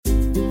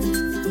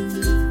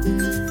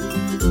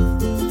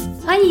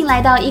欢迎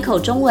来到一口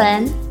中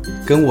文，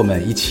跟我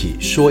们一起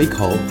说一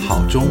口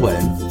好中文。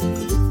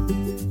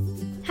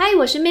嗨，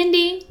我是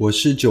Mandy， 我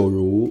是九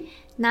如。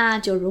那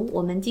九如，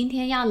我们今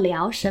天要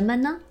聊什么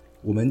呢？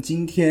我们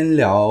今天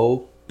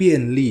聊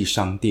便利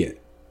商店。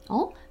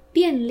哦，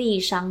便利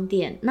商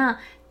店，那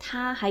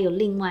它还有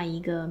另外一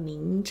个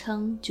名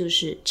称，就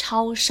是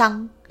超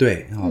商。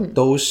对，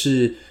都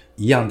是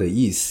一样的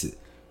意思。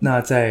那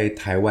在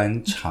台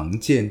湾常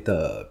见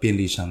的便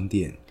利商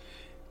店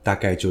大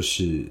概就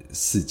是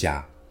4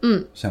家，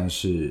像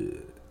是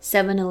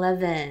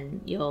 7-Eleven，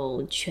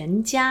 有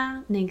全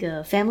家，那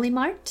个 Family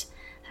Mart，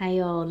 还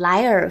有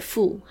莱尔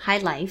富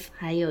High Life，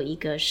 还有一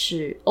个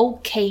是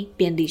OK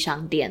便利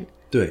商店。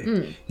对，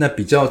那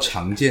比较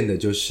常见的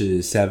就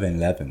是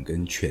 7-Eleven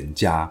跟全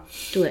家。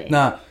对，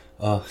那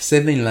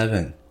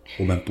7-Eleven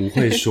我们不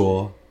会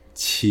说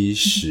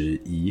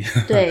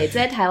71对，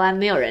在台湾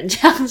没有人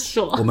这样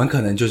说，我们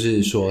可能就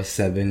是说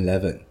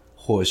 7-Eleven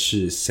或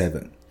是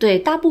 7。对，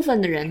大部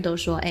分的人都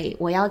说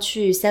我要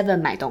去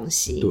 7 买东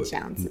西，这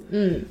样子。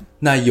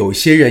那有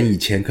些人以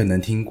前可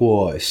能听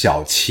过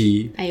小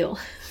七，哎呦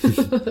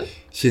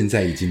现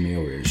在已经没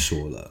有人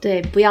说了。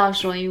对，不要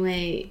说，因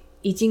为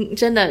已经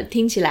真的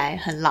听起来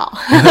很老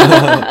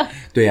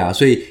对啊，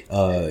所以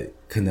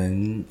可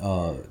能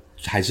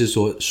还是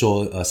说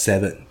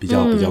7比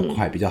较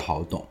快，比较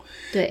好懂。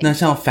对，那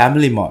像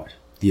Family Mart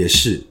也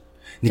是，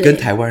你跟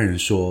台湾人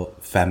说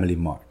Family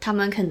Mart， 他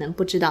们可能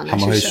不知道那是什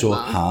么，他们会说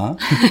哈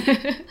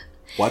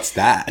What's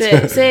that？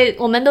 对，所以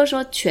我们都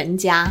说全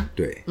家。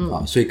对，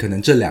所以可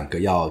能这两个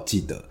要记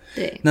得。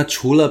对，那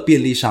除了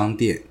便利商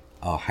店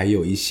还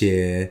有一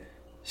些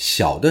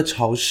小的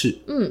超市，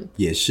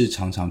也是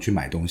常常去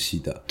买东西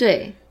的。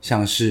对，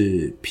像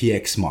是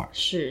PX Mart，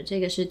 是这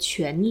个是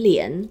全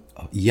联，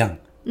一样。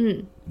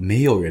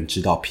没有人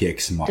知道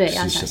PX Mart 对，是什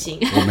么，要小心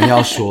我们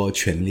要说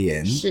全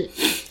联。是，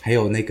还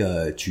有那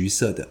个橘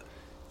色的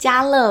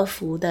家乐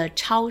福的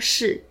超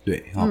市。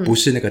对，不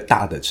是那个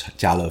大的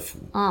家乐福，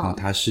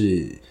它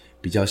是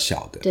比较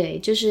小的。对，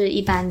就是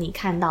一般你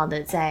看到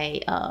的在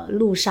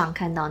路上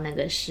看到那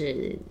个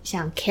是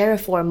像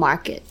Carrefour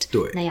Market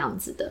对那样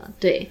子的。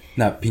对，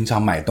那平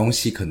常买东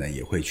西可能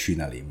也会去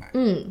那里买。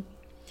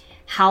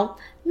好，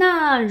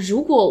那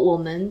如果我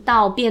们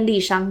到便利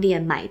商店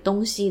买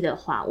东西的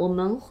话，我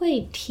们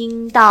会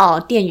听到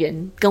店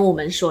员跟我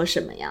们说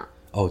什么呀？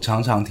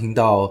常常听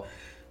到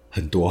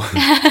很多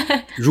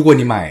如果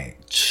你买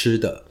吃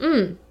的，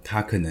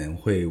他可能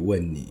会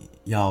问你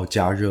要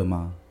加热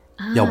吗？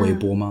要微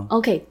波吗？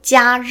 OK，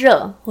 加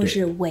热或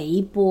是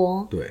微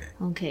波。对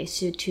OK，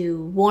 是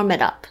to warm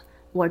it up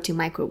or to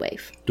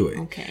microwave。 对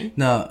OK，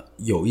 那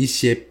有一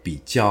些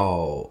比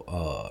较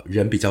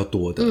人比较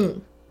多的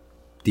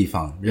地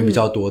方，人比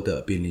较多的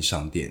便利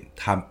商店，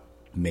他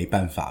没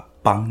办法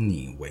帮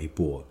你微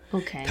波。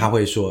 OK， 他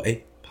会说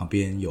旁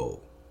边有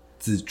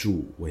自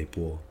助微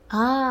波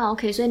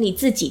OK， 所以你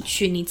自己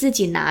去，你自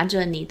己拿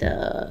着你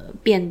的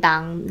便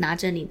当，拿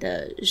着你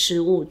的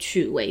食物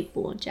去微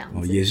波，这样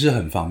子也是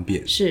很方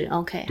便。是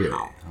OK，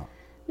 好。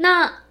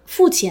那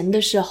付钱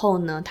的时候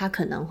呢，他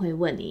可能会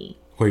问你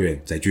会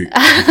员载具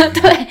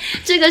对，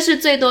这个是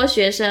最多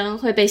学生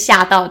会被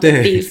吓到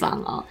的地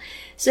方哦。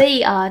所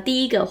以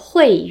第一个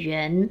会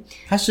员，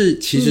它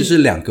其实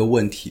是2个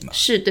问题嘛，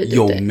是对，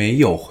有没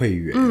有会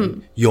员，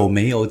有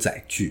没有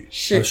载具，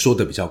是说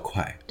的比较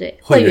快。对，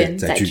会员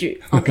载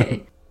具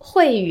OK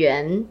会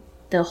员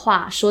的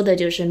话说的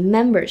就是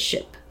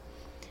membership。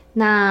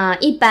 那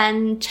一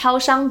般超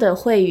商的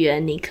会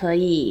员你可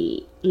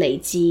以累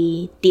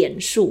积点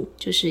数，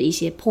就是一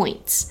些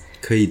points。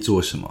 可以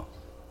做什么？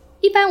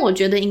一般我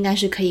觉得应该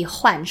是可以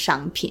换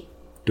商品，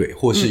对，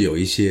或是有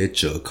一些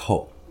折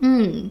扣。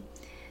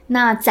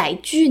那载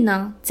具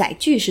呢？载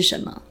具是什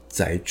么？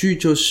载具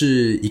就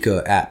是一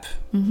个 app。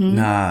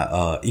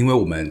那因为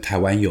我们台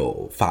湾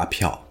有发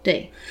票，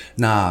对，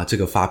那这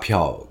个发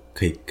票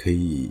可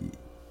以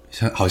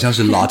好像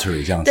是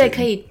lottery 这样子对，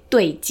可以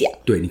兑奖，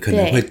对，你可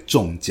能会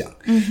中奖。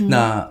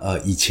那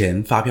以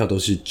前发票都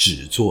是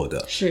纸做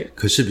的，是，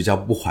可是比较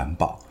不环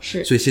保，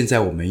是，所以现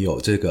在我们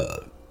有这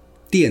个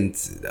电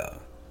子的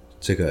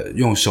这个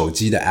用手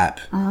机的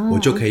app，我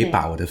就可以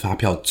把我的发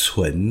票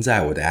存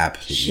在我的 app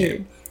里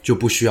面，就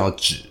不需要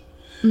纸。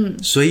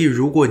所以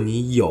如果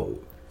你有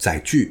载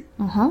具，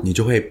你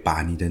就会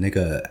把你的那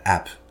个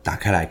app 打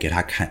开来给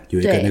他看，有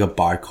一个那个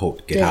barcode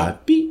给他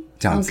哔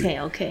这样子。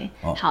OK，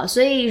 好，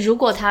所以如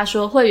果他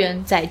说会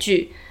员载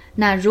具，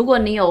那如果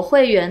你有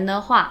会员的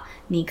话，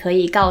你可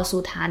以告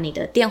诉他你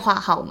的电话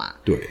号码。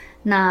对，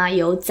那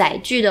有载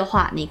具的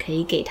话，你可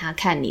以给他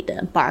看你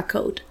的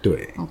barcode。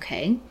对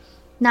 ，OK，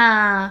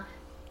 那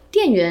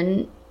店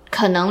员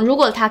可能如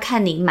果他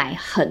看你买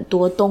很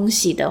多东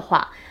西的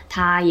话，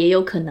他也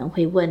有可能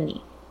会问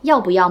你要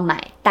不要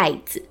买袋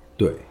子。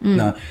对，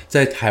那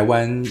在台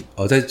湾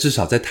至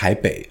少在台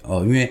北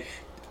因为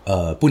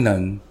不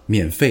能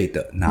免费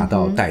的拿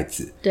到袋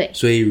子，对，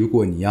所以如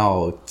果你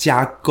要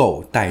加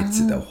购袋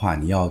子的话，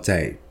你要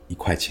再1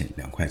块钱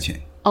2块钱。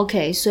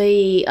OK， 所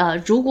以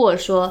如果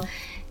说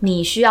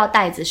你需要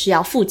袋子是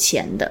要付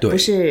钱的，不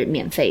是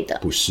免费的。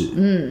不是。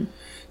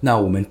那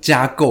我们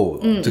加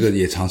购这个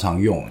也常常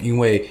用，因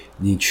为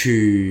你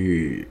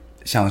去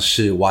像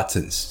是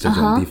Watsons 这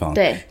种地方，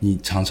对，你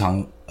常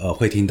常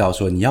会听到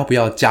说你要不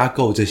要加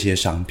购这些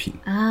商品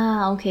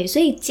啊 OK，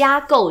 所以加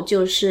购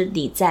就是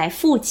你在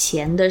付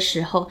钱的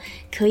时候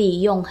可以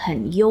用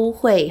很优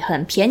惠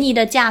很便宜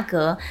的价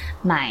格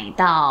买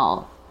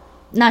到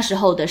那时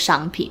候的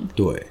商品。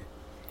对，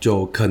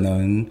就可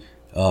能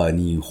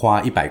你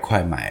花100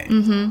块买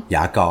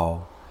牙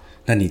膏，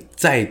那你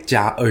再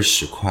加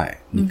20块，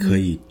你可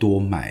以多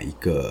买一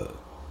个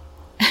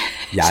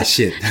牙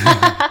线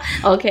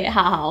OK，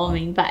 好，我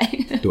明白。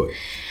对，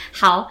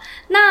好，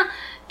那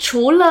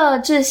除了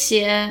这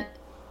些，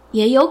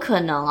也有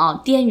可能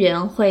店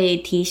员会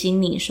提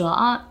醒你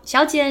说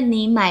小姐，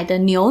你买的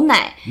牛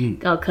奶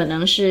可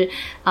能是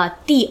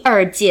第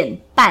2件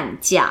半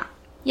价，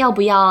要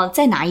不要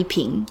再拿一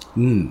瓶？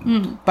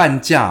半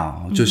价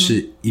就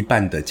是一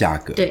半的价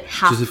格，对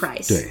half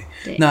price，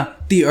 对。那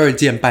第2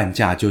件半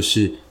价就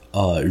是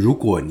如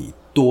果你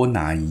多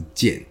拿一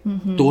件，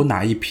多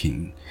拿一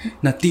瓶，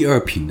那第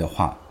2瓶的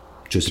话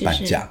就是半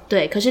价，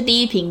对。可是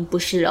第1瓶不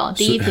是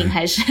第1瓶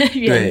还是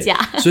原价，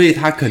所以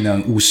它可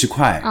能50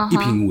块，一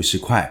瓶50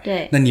块，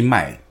对。那你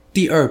买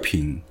第2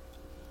瓶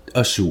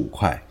25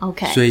块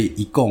 ，OK， 所以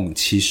一共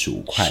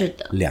75块，是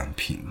的，2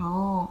瓶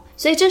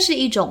所以这是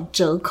一种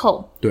折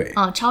扣，对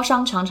超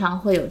商常常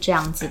会有这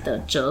样子的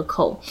折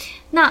扣。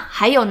那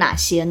还有哪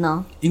些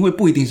呢？因为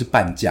不一定是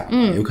半价，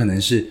有可能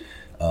是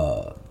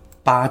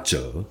8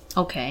折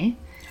 ，OK。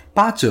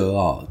8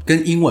折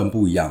跟英文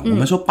不一样，我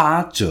们说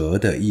8折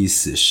的意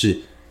思是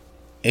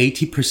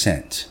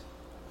 80%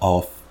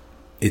 of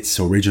its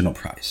original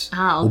price，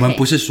 okay。 我们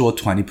不是说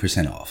 20%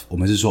 off， 我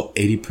们是说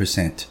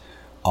 80%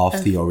 of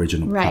the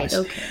original price， right，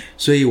 okay。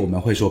 所以我们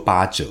会说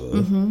8折，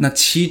那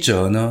7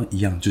折呢一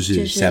样，就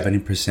是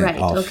 70%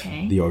 of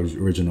the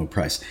original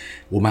price，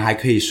 我们还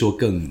可以说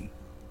更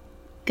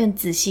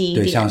仔细一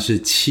点，对，像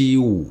是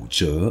75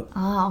折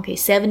OK，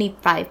 75%，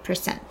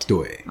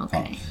 对 OK，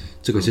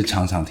这个是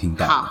常常听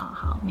到的。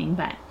好，明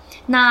白。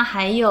那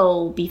还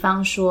有比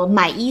方说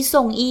买1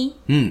送1，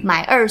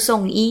买2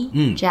送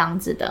1，这样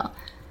子的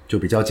就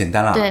比较简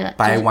单啦，对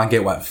 ，buy one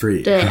get one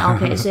free， 对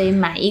，OK， 所以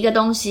买一个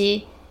东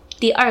西，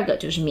第2个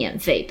就是免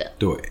费的，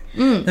对，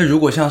那如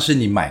果像是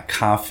你买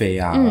咖啡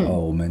啊，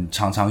我们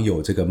常常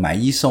有这个买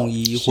1送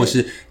1，或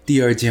是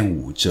第2件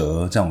5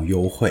折这种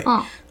优惠，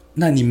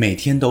那你每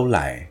天都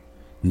来，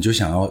你就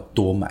想要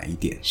多买一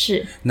点，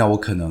是，那我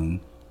可能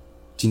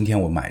今天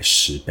我买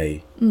10杯，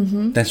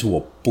但是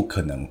我不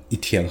可能一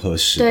天喝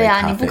10杯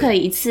咖啡，你不可以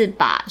一次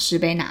把10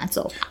杯拿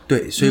走吧？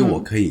对，所以我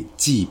可以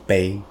寄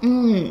杯，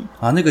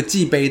那个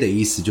寄杯的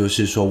意思就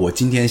是说我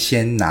今天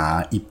先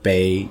拿1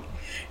杯，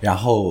然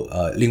后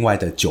另外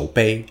的9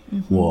杯，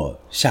我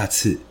下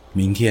次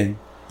明天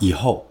以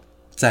后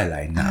再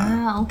来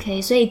拿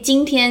OK， 所以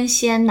今天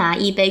先拿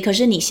1杯，可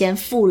是你先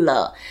付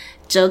了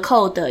折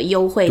扣的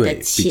优惠的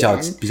钱，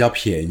比较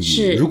便宜。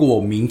是，如果我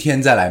明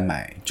天再来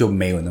买，就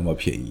没有那么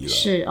便宜了。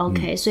是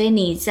OK，所以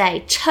你在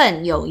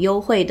趁有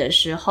优惠的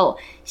时候，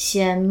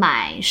先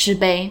买10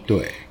杯。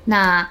对，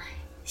那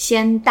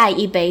先带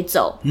1杯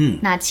走，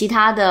那其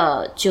他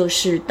的就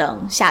是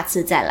等下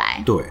次再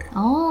来。对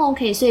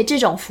，OK， 所以这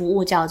种服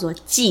务叫做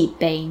寄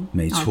杯，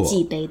没错，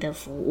寄杯的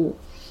服务。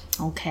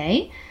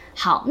OK，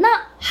 好，那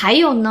还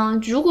有呢？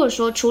如果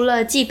说除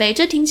了寄杯，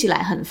这听起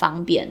来很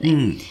方便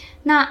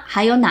那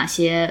还有哪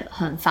些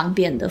很方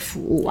便的服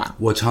务啊？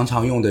我常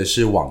常用的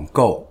是网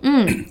购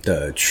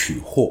的取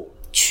货。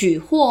取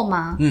货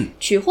吗？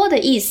取货的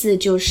意思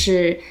就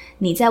是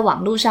你在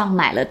网络上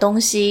买了东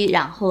西，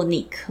然后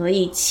你可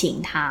以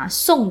请他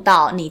送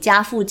到你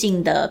家附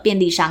近的便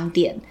利商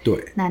店。对，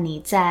那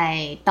你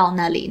再到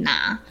那里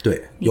拿。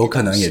对，有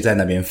可能也在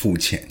那边付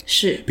钱，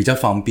是比较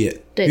方便。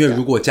对，因为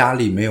如果家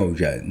里没有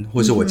人，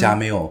或者我家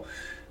没有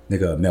那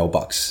个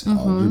mailbox，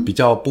比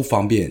较不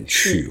方便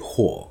取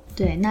货。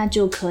对，那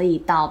就可以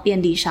到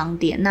便利商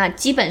店。那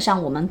基本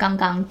上我们刚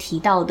刚提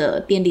到的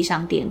便利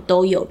商店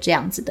都有这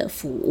样子的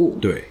服务。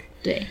对。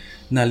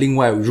那另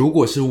外，如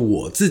果是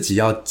我自己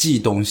要寄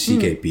东西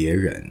给别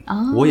人，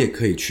我也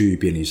可以去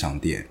便利商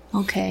店。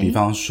OK， 比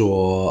方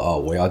说，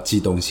我要寄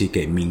东西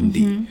给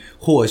Mindy，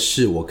或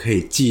是我可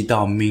以寄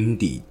到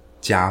Mindy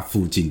家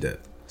附近的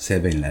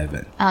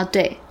 7-Eleven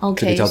对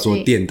 ，OK， 这个叫做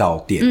店到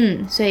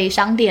店。所以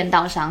商店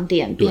到商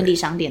店，便利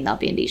商店到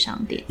便利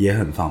商店也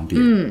很方便。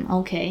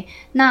OK，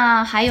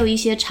 那还有一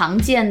些常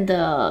见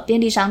的便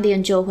利商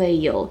店就会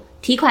有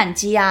提款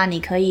机啊，你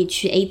可以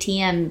去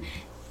ATM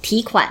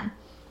提款。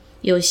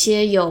有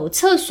些有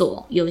厕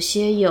所，有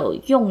些有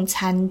用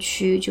餐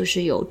区，就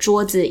是有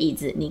桌子椅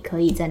子，你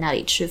可以在那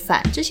里吃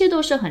饭，这些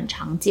都是很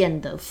常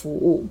见的服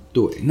务。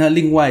对，那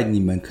另外你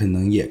们可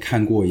能也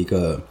看过一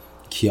个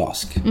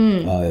kiosk，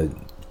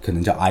可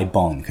能叫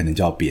iBond， 可能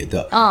叫别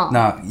的，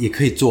那也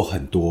可以做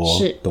很多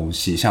东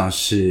西，像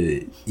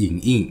是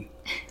影印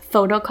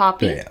photocopy，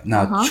 对，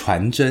那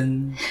传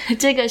真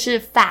这个是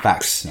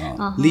fax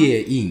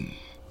列印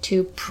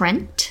To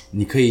print，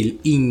 你可以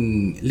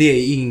列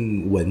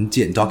印文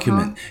件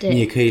document，你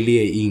也可以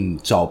列印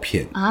照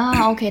片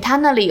啊。OK， 它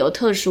那里有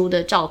特殊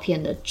的照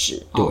片的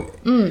纸。对，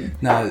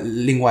那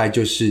另外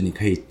就是你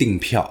可以订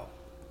票，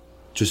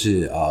就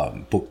是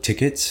book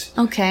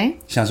tickets。OK，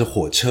 像是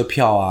火车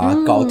票啊、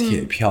高铁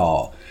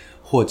票，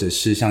或者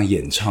是像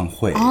演唱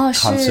会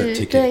concert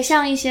ticket。对，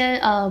像一些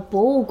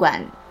博物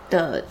馆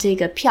的这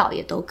个票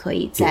也都可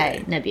以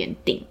在那边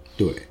订。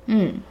对，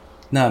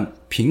那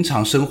平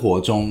常生活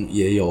中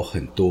也有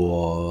很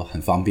多很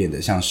方便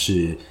的，像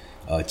是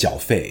缴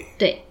费，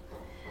对，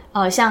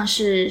像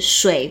是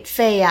水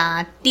费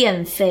啊、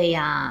电费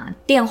啊、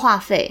电话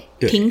费、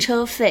停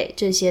车费，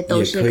这些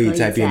都是也可以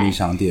在便利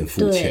商店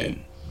付钱。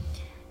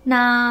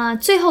那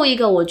最后一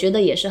个我觉得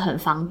也是很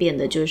方便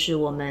的，就是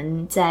我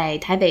们在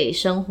台北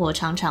生活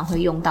常常会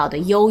用到的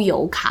悠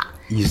游卡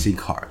Easy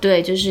Card。 对，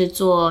就是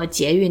做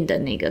捷运的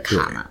那个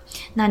卡嘛。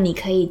那你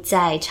可以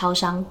在超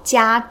商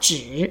加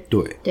值。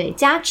对，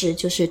加值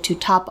就是 to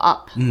top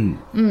up。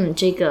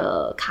这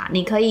个卡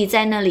你可以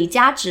在那里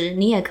加值，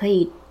你也可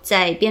以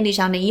在便利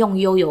商店用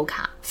悠游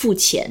卡付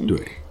钱。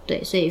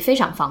对，所以非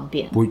常方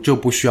便，就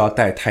不需要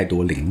带太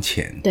多零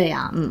钱。对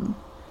啊，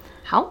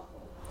好。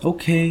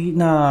OK，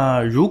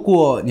 那如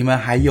果你们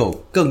还有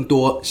更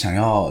多想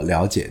要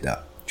了解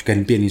的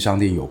跟便利商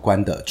店有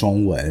关的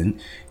中文，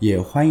也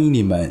欢迎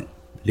你们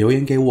留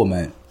言给我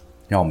们，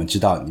让我们知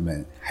道你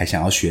们还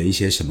想要学一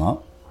些什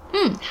么。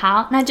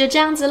好，那就这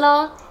样子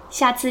咯，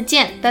下次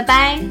见，拜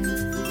拜。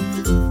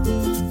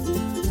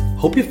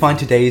 Hope you find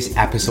today's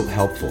episode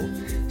helpful.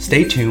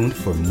 Stay tuned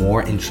for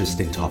more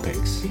interesting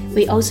topics.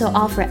 We also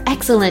offer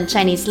excellent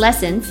Chinese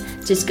lessons.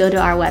 Just go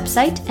to our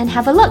website and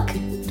have a look.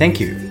 Thank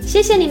you.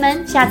 谢谢你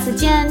们，下次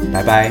见。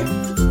拜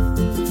拜。